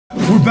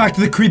We're back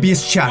to the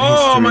creepiest chat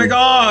Oh history. my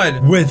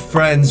god! With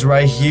friends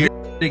right here.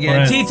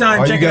 Again, tea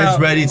time. Are check you guys it out.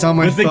 ready? It's on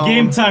my With phone. the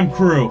Game Time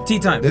crew. Tea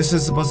time. This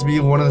is supposed to be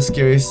one of the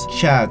scariest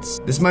chats.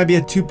 This might be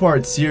a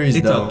two-part series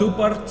It's though. a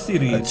two-part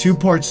series. A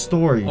two-part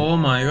story. Oh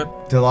my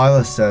god.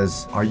 Delilah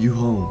says, "Are you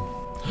home?"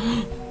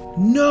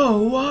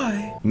 No,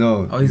 why?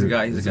 No. Oh, he's a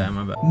guy. He's a guy.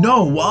 My bad.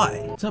 No,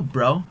 why? What's up,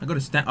 bro? I go to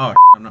Stan. Oh,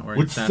 I'm not wearing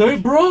What'd you Stan. say,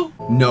 bro?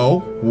 No.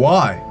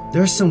 Why?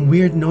 There's some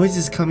weird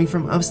noises coming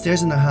from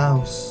upstairs in the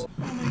house.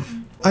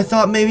 I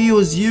thought maybe it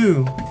was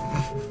you.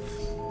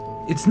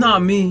 It's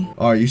not me.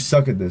 Alright, you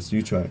suck at this.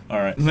 You try.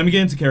 Alright, let me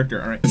get into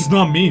character, alright. It's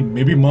not me.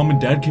 Maybe mom and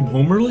dad came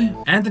home early?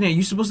 Anthony, are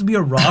you supposed to be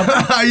a robber?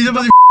 Are you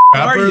supposed to be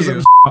How are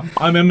you?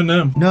 I'm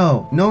Eminem.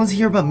 No, no one's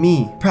here but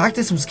me.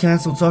 Practice was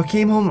canceled, so I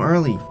came home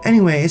early.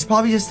 Anyway, it's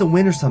probably just the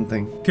wind or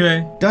something.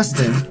 Okay.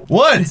 Dustin.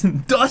 What?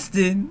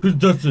 Dustin. Who's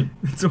Dustin?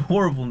 It's a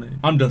horrible name.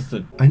 I'm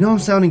Dustin. I know I'm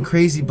sounding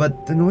crazy,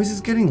 but the noise is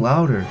getting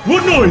louder.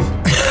 What noise?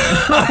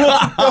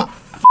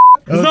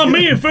 It's not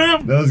me,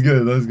 fam. That was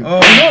good. That was good. Oh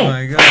No.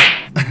 my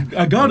god.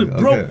 I got it,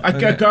 bro. Okay. I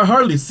can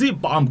hardly see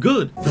it, but I'm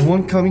good. The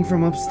one coming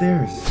from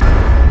upstairs.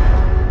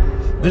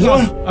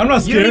 I'm not You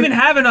scared. don't even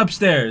have an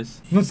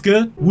upstairs. I'm not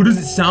scared. What does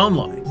it sound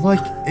like?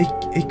 Like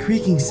a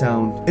creaking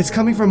sound. It's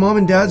coming from mom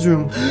and dad's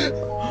room.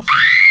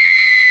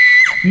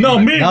 No,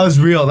 me. That was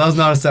real. That was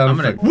not a sound I'm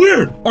gonna- effect.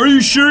 Weird. Are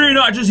you sure you're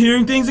not just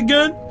hearing things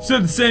again?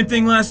 Said the same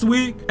thing last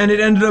week, and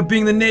it ended up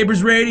being the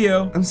neighbor's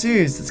radio. I'm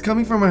serious. It's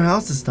coming from our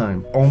house this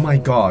time. Oh my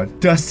god.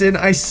 Dustin,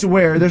 I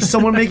swear, there's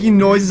someone making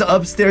noises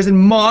upstairs in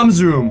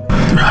mom's room.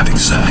 They're having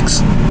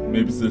sex.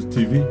 Maybe it's this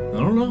TV. I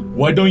don't know.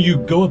 Why don't you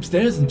go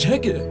upstairs and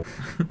check it?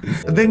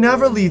 They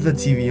never leave the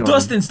TV on.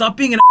 Dustin, stop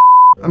being an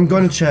I'm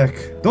gonna check.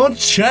 Don't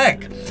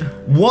check.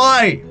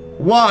 Why?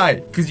 Why?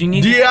 because you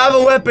need Do you have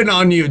a weapon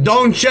on you?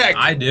 Don't check.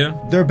 I do.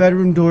 Their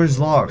bedroom door is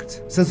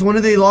locked. Since when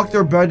did they lock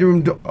their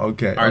bedroom door?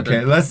 Okay, All right, okay,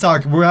 then. let's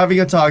talk. We're having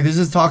a talk. This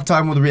is talk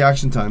time with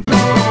reaction time.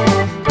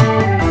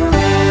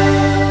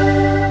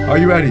 Are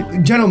you ready?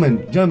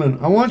 Gentlemen,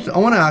 I want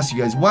to ask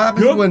you guys, what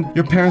happens Yup. when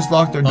your parents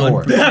lock their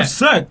door? They have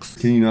sex.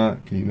 Can you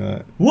not? Can you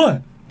not?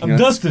 What? I'm Yes.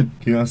 Dustin.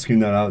 Can you not scream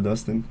that out,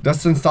 Dustin?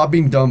 Dustin, stop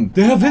being dumb.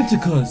 They have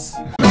intercourse.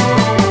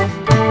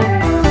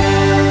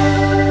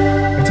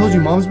 I told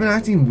you, mom's been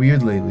acting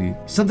weird lately.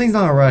 Something's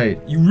not right.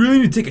 You really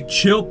need to take a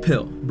chill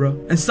pill, bro.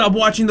 And stop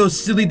watching those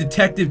silly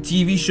detective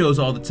TV shows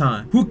all the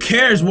time. Who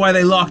cares why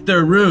they locked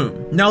their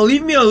room? Now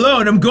leave me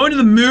alone. I'm going to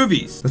the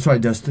movies. That's right,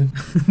 Dustin.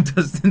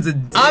 Dustin's a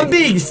dick. I'm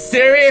being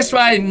serious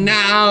right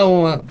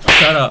now.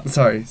 Shut up.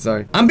 Sorry.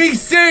 I'm being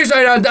serious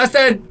right now,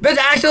 Dustin. There's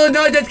actually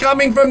noise that's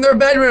coming from their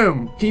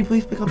bedroom. Can you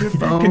please pick up your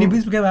phone? Can you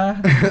please pick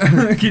up?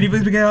 Can you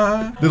please pick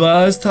up?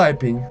 Delilah's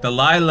typing.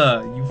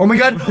 Delilah, you Oh my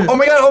god, oh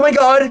my god, oh my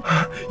god.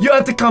 You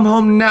have to come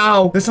home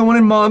now. There's someone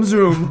in mom's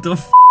room. the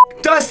f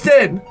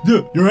Dustin!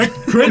 You're right,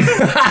 crazy.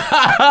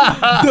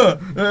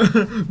 That's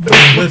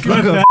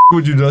my bad.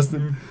 Would you,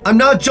 Dustin? I'm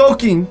not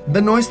joking.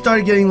 The noise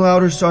started getting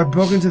louder, so I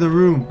broke into the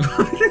room.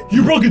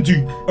 You broke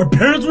into our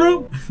parents'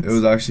 room? It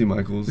was actually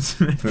Michael's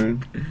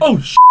turn. Oh,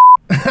 sh.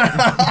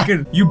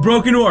 You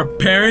broke into our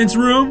parents'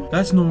 room?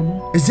 That's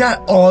normal. Is that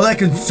all that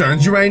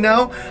concerns you right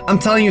now? I'm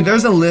telling you,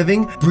 there's a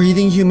living,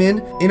 breathing human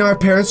in our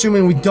parents' room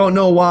and we don't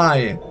know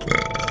why.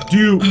 Do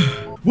you...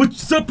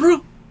 What's up,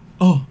 bro?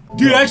 Oh,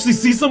 do you actually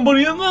see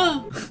somebody in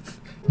there?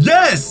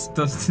 Yes!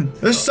 Dustin.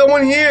 There's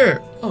someone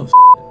here. Oh,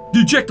 Did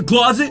you check the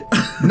closet?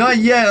 Not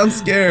yet, I'm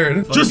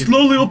scared. just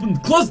slowly open the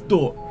closet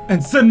door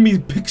and send me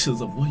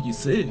pictures of what you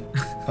see.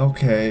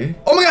 Okay.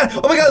 Oh my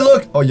god,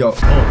 look! Oh, yo.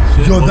 Oh,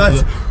 shit. Yo,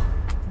 that's...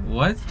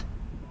 What?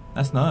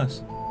 That's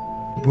nice.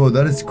 Bro,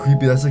 that is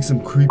creepy. That's like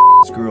some creepy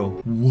girl.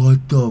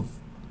 What the f...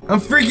 I'm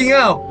freaking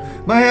out.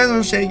 My hands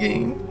are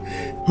shaking.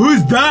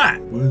 Who's that?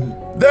 What is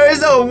it? There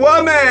is a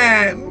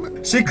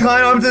woman! She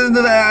climbed up to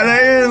the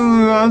attic in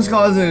mom's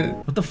closet.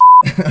 What the f?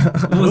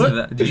 What was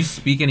that? Did you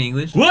speak any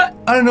English? What?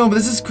 I don't know, but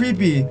this is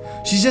creepy.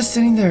 She's just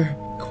sitting there,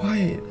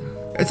 quiet.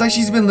 It's like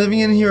she's been living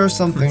in here or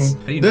something. How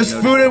do you not There's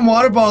know food and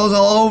water bottles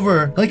all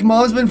over. Like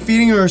mom's been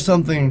feeding her or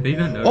something. How do you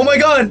not know Oh my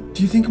god!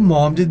 Do you think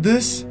mom did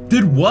this?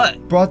 Did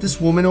what? Brought this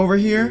woman over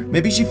here?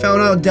 Maybe she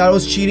found out dad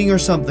was cheating or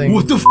something.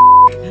 What the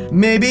f?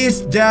 Maybe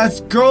it's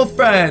dad's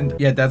girlfriend.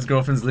 Yeah, dad's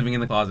girlfriend's living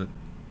in the closet.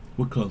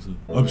 What closet?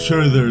 I'm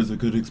sure there's a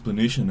good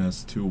explanation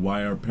as to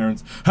why our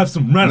parents have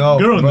some random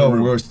girl in the bro,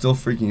 room. we're still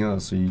freaking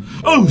out, so you...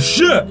 Oh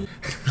shit!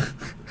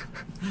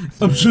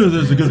 I'm sure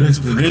there's a good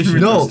explanation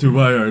No. as to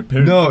why our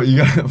parents. No, you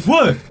got...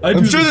 What?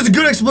 I'm sure there's a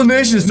good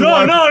explanation as to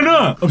why...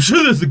 No. I'm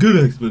sure there's a good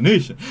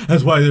explanation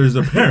as why there's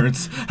our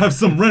parents have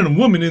some random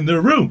woman in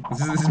their room.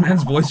 This is this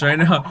man's voice right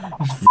now.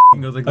 He just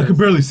goes like I this. can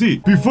barely see.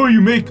 Before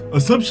you make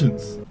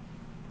assumptions.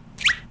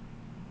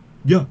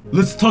 Yeah,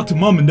 let's talk to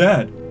mom and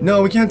dad.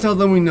 No, we can't tell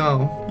them we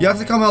know. You have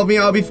to come help me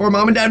out before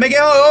mom and dad make it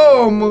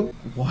home.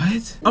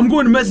 What? I'm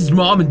going to message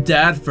mom and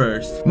dad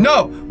first.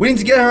 No, we need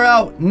to get her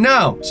out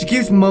now. She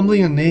keeps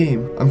mumbling a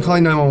name. I'm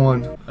calling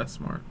 911. That's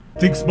smart.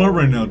 Think smart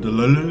right now,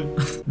 Delilah.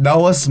 That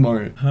was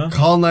smart. Huh?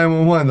 Call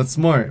 911. That's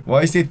smart.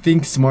 Why you say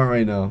think smart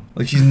right now?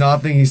 Like she's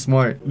not thinking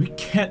smart. We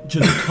can't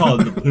just call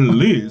the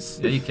police.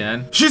 Yeah, you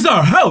can. She's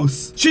our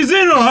house. She's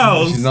in our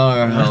house. She's not in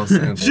our house.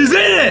 Anthony. She's in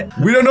it.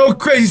 We don't know what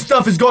crazy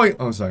stuff is going.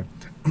 Oh, sorry.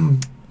 Oh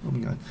my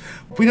god.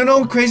 We don't know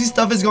what crazy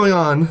stuff is going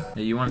on.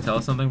 Hey, you want to tell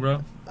us something,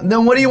 bro?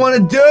 Then what do you want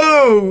to What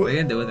do? are you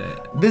gonna do with it?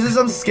 This is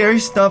some scary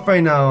stuff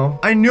right now.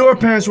 I knew our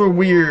parents were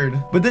weird,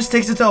 but this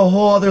takes it to a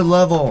whole other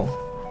level.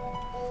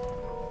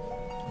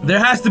 There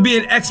has to be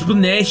an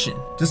explanation.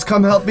 Just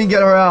come help me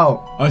get her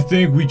out. I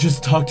think we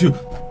just talked to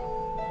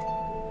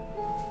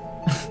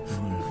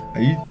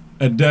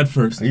Are Dad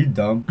first. you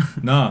dumb?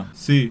 Nah,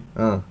 see.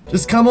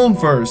 Just come home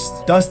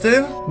first.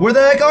 Dustin, where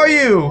the heck are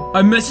you?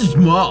 I messaged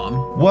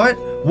mom. What?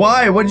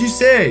 Why? What did you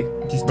say?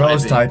 She's Bro, I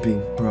was typing.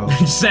 Bro.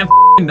 She said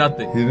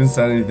nothing. He didn't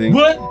say anything.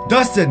 What?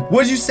 Dustin,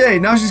 what did you say?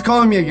 Now she's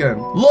calling me again.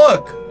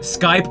 Look.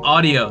 Skype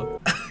audio.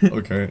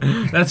 Okay.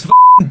 That's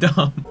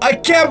dumb. I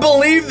can't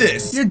believe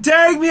this. You're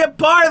tearing me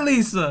apart,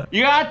 Lisa.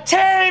 You're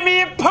tearing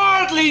me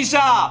apart,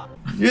 Lisa.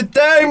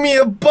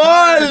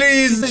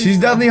 She's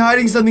definitely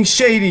hiding something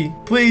shady.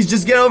 Please,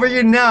 just get over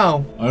here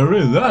now. I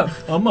already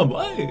left. On my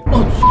way.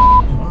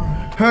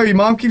 Hurry,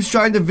 mom keeps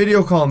trying to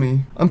video call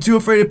me. I'm too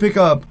afraid to pick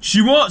up.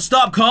 She won't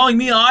stop calling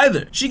me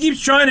either. She keeps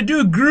trying to do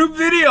a group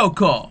video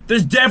call.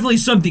 There's definitely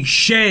something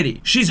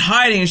shady. She's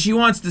hiding and she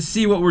wants to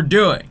see what we're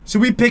doing. Should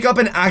we pick up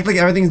and act like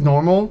everything's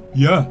normal?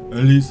 Yeah,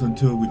 at least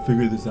until we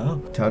figure this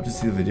out. Tap to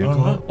see the video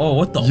call. Oh,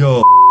 what the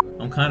Yo.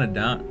 I'm kind of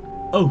down.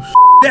 Oh,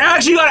 They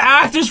actually got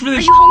actors for Are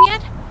this. you home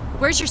yet?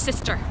 Where's your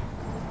sister?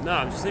 No,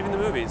 I'm just leaving the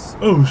movies.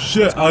 Oh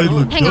shit, I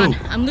look Hang on,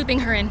 dope. I'm looping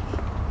her in.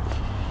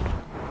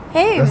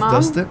 Hey, That's Mom.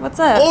 Dustin. What's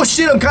up? Oh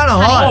shit, I'm kind of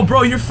Oh, hot.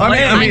 bro, you're flame.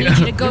 I need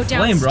you to go You're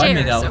flame, bro. I'd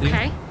make downstairs, out with you.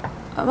 okay?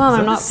 Mom, I'm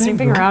the not same,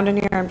 snooping bro? around in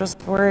here. I'm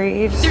just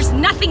worried. There's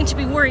nothing to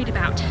be worried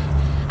about.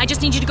 I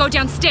just need you to go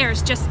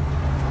downstairs, just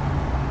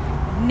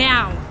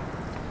now.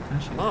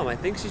 Mom, I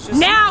think she's just...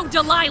 Now,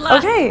 Delilah!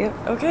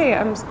 Okay.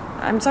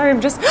 I'm sorry.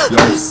 I'm just.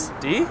 Yes.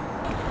 D?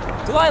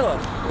 Delilah!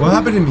 What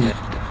happened to me?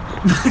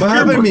 What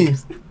happened to me?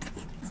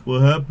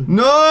 What happened?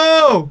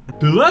 No!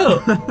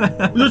 Delilah!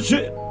 That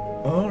shit.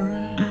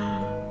 Alright.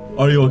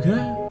 Are you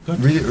okay?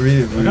 Read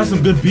it. I got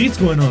some good beats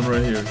going on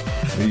right here.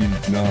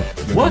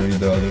 What? Read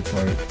the other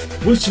part.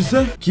 What'd she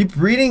say? Keep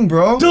reading,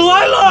 bro.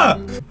 Delilah!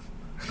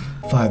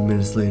 5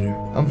 minutes later.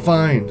 I'm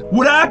fine.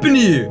 What happened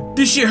to you?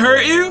 Did she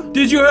hurt you?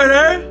 Did you hurt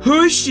her?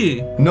 Who is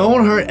she? No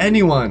one hurt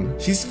anyone.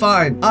 She's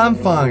fine. I'm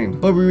fine.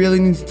 But we really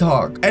need to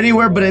talk.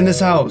 Anywhere but in this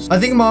house. I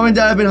think mom and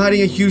dad have been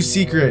hiding a huge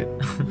secret.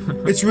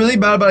 It's really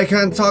bad, but I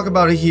can't talk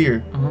about it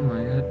here. Oh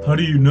my god. How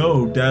do you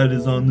know Dad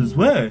is on his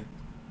way?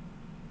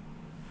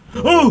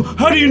 Oh,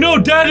 how do you know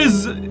Dad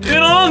is in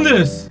on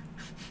this?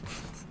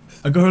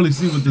 I can hardly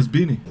see with this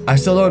beanie. I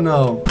still don't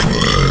know.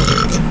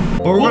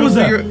 But we're What was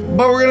that?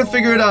 gonna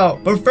figure it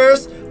out. But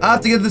first, I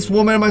have to get this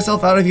woman and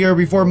myself out of here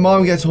before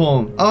mom gets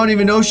home. I don't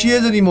even know who she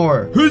is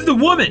anymore. Who's the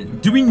woman?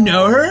 Do we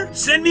know her?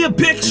 Send me a I'm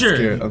picture.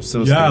 scared. I'm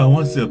so Yeah, I scared.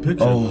 want to see a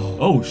picture. Oh.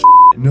 Oh, sh.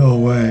 No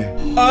way.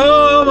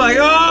 Oh my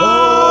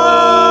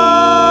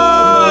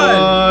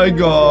god. My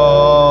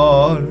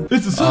God.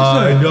 It's a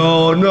I suicide.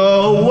 don't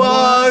know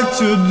what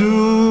to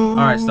do. All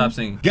right, stop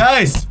singing.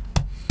 Guys,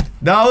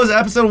 that was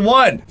episode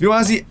 1. If you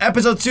want to see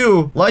episode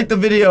 2, like the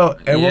video,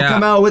 and we'll Yeah.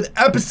 come out with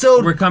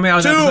episode We're coming out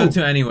with 2. episode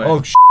 2 anyway.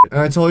 Oh, shit.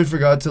 And I totally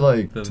forgot to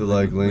link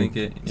link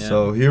it, yeah.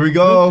 So here we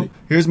go.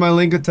 Here's my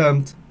link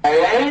attempt.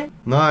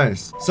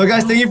 Nice. So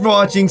guys, thank you for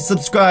watching.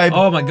 Subscribe.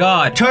 Oh my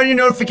god. Turn your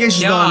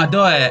notifications Yeah, on.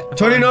 do it.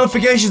 Turn your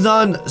notifications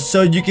on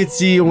so you can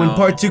see when No.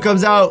 part 2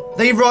 comes out.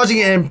 Thank you for watching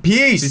and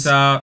peace. Peace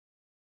out.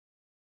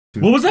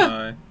 What was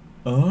that?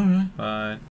 Bye. Alright. Bye.